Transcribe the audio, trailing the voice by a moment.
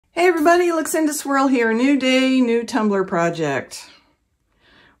Hey everybody, Luxinda Swirl here. New day, new tumbler project.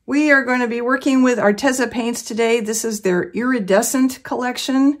 We are going to be working with Arteza paints today. This is their iridescent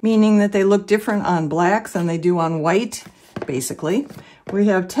collection, meaning that they look different on black than they do on white, basically. We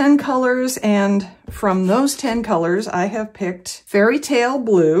have 10 colors, and from those 10 colors, I have picked Fairy Tale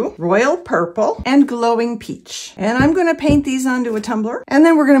Blue, Royal Purple, and Glowing Peach. And I'm going to paint these onto a tumbler, and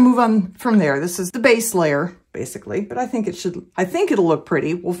then we're going to move on from there. This is the base layer, basically, but I think it'll look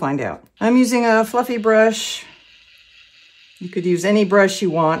pretty. We'll find out. I'm using a fluffy brush. You could use any brush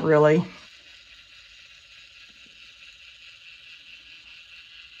you want, really.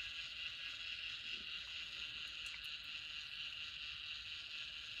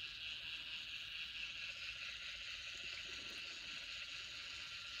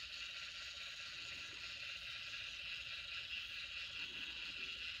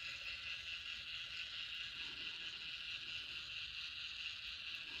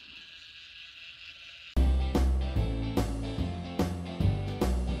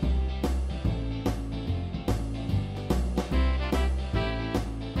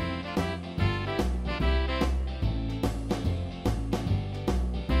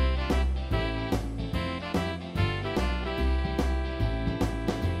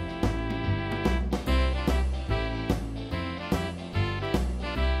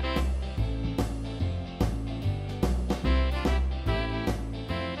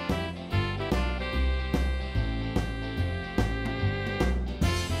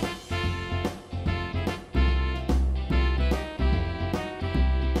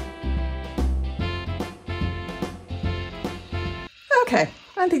 Okay,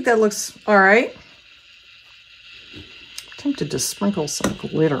 I think that looks all right. I'm tempted to sprinkle some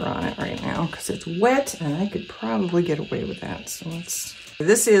glitter on it right now because it's wet and I could probably get away with that. So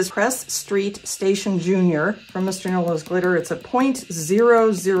this is Press Street Station Junior from Mr. Nola's Glitter. It's a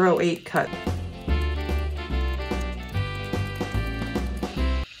 0.008 cut.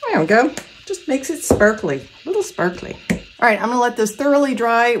 There we go. Just makes it sparkly, a little sparkly. All right, I'm gonna let this thoroughly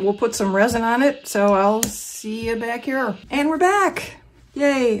dry. We'll put some resin on it, so I'll see you back here. And we're back.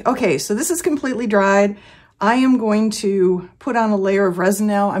 Yay. Okay, so this is completely dried. I am going to put on a layer of resin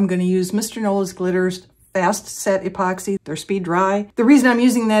now. I'm going to use Mr. Nola's Glitter's Fast Set Epoxy. They're speed dry. The reason I'm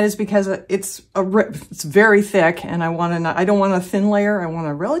using that is because it's very thick, and I don't want a thin layer. I want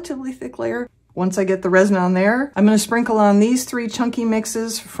a relatively thick layer. Once I get the resin on there, I'm going to sprinkle on these 3 chunky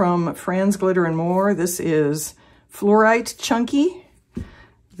mixes from Fran's Glitter and More. This is Fluorite Chunky.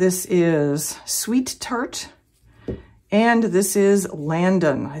 This is Sweet Tart. And this is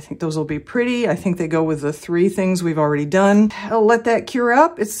Landon. I think those will be pretty. I think they go with the 3 things we've already done. I'll let that cure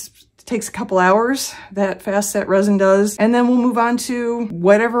up. It takes a couple hours, that fast set resin does. And then we'll move on to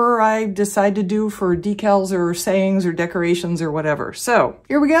whatever I decide to do for decals or sayings or decorations or whatever. So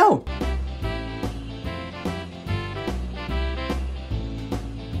here we go.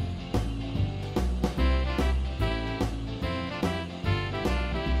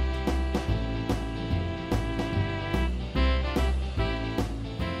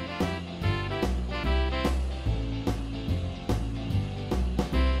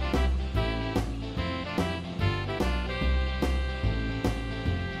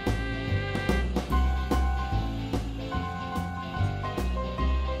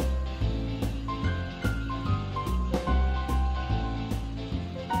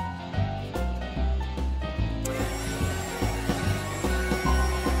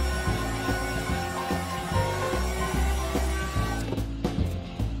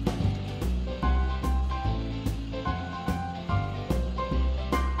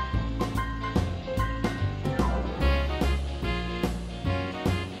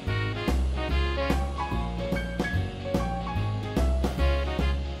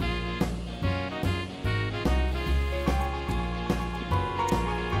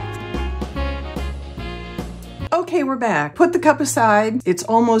 Okay, we're back. Put the cup aside. It's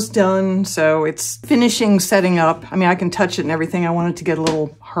almost done, so it's finishing setting up. I mean, I can touch it and everything. I want it to get a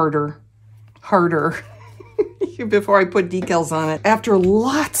little harder before I put decals on it. After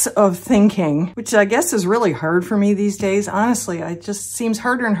lots of thinking, which I guess is really hard for me these days, honestly, it just seems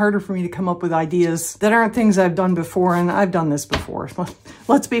harder and harder for me to come up with ideas that aren't things I've done before, and I've done this before.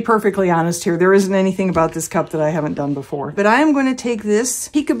 Let's be perfectly honest here. There isn't anything about this cup that I haven't done before. But I am going to take this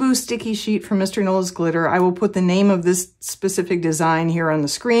Peekaboo sticky sheet from Mr. Nola's Glitter. I will put the name of this specific design here on the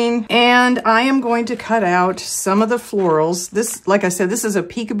screen, and I am going to cut out some of the florals. This, like I said, this is a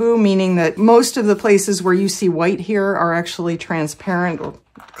peekaboo, meaning that most of the places where you see white here are actually transparent or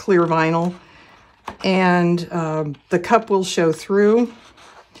clear vinyl, and the cup will show through.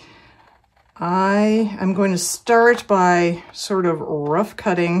 I am going to start by sort of rough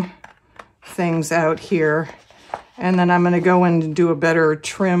cutting things out here, and then I'm going to go in and do a better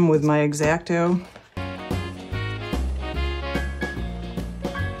trim with my X-Acto.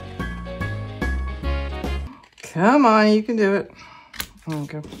 Come on, you can do it.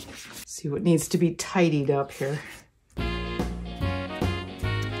 Okay. See what needs to be tidied up here.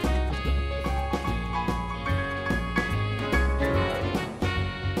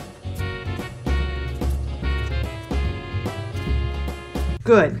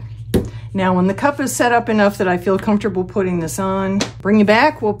 Good. Now when the cup is set up enough that I feel comfortable putting this on, bring it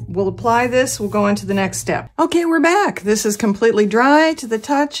back, we'll apply this, we'll go on to the next step. Okay, we're back. This is completely dry to the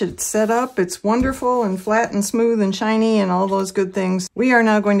touch, it's set up, it's wonderful and flat and smooth and shiny and all those good things. We are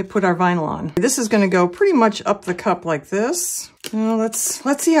now going to put our vinyl on. This is going to go pretty much up the cup like this. Now let's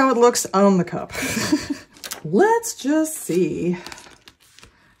see how it looks on the cup. Let's just see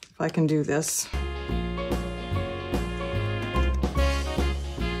if I can do this.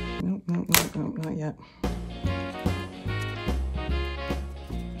 Nope, not yet.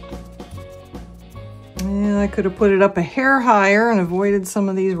 Yeah, I could have put it up a hair higher and avoided some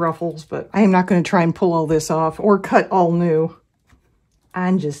of these ruffles, but I am not going to try and pull all this off or cut all new.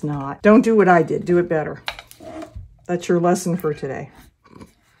 I'm just not. Don't do what I did. Do it better. That's your lesson for today.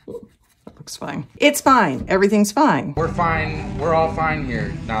 That looks fine. It's fine. Everything's fine. We're fine. We're all fine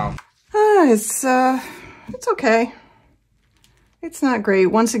here now. It's okay. It's not great.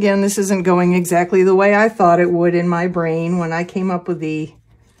 Once again, this isn't going exactly the way I thought it would in my brain when I came up with the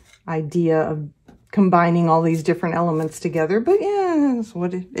idea of combining all these different elements together. But yeah, it's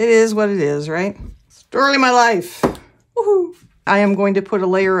what it is what it is, right? Story of my life. Woohoo! I am going to put a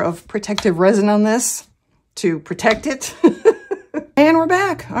layer of protective resin on this to protect it. And we're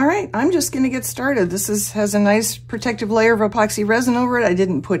back. All right, I'm just going to get started. This has a nice protective layer of epoxy resin over it. I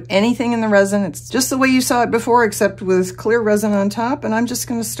didn't put anything in the resin. It's just the way you saw it before, except with clear resin on top. And I'm just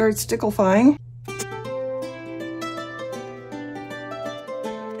going to start stickifying.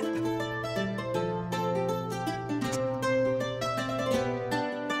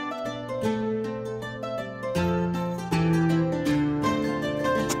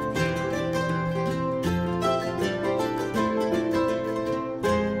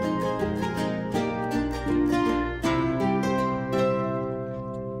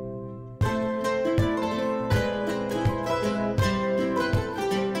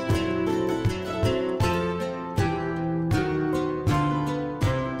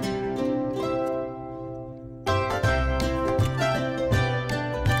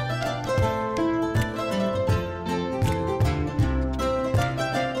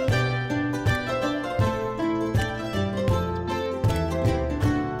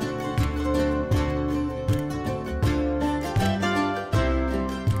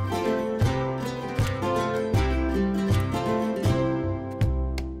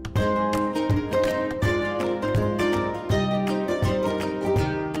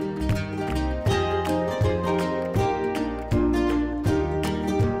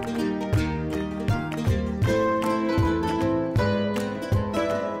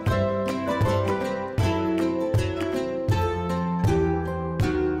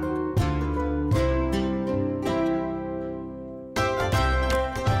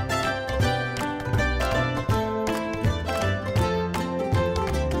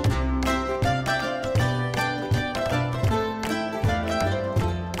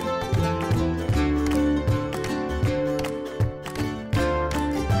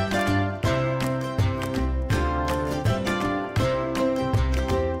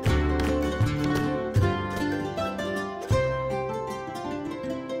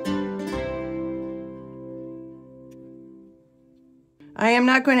 I am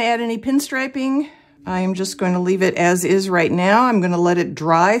not going to add any pinstriping. I am just going to leave it as is right now. I'm going to let it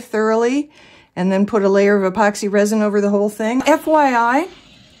dry thoroughly and then put a layer of epoxy resin over the whole thing. FYI,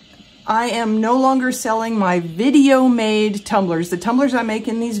 I am no longer selling my video-made tumblers. The tumblers I make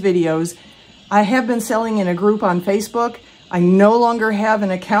in these videos, I have been selling in a group on Facebook. I no longer have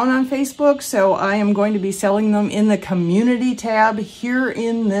an account on Facebook, so I am going to be selling them in the community tab here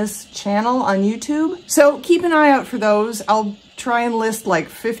in this channel on YouTube. So keep an eye out for those. I'll try and list like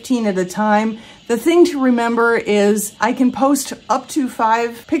 15 at a time. The thing to remember is I can post up to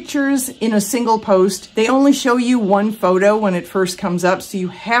 5 pictures in a single post. They only show you one photo when it first comes up, so you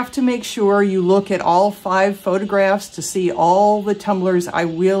have to make sure you look at all 5 photographs to see all the tumblers I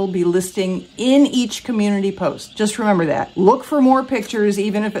will be listing in each community post. Just remember that. Look for more pictures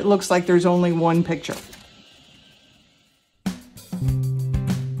even if it looks like there's only one picture.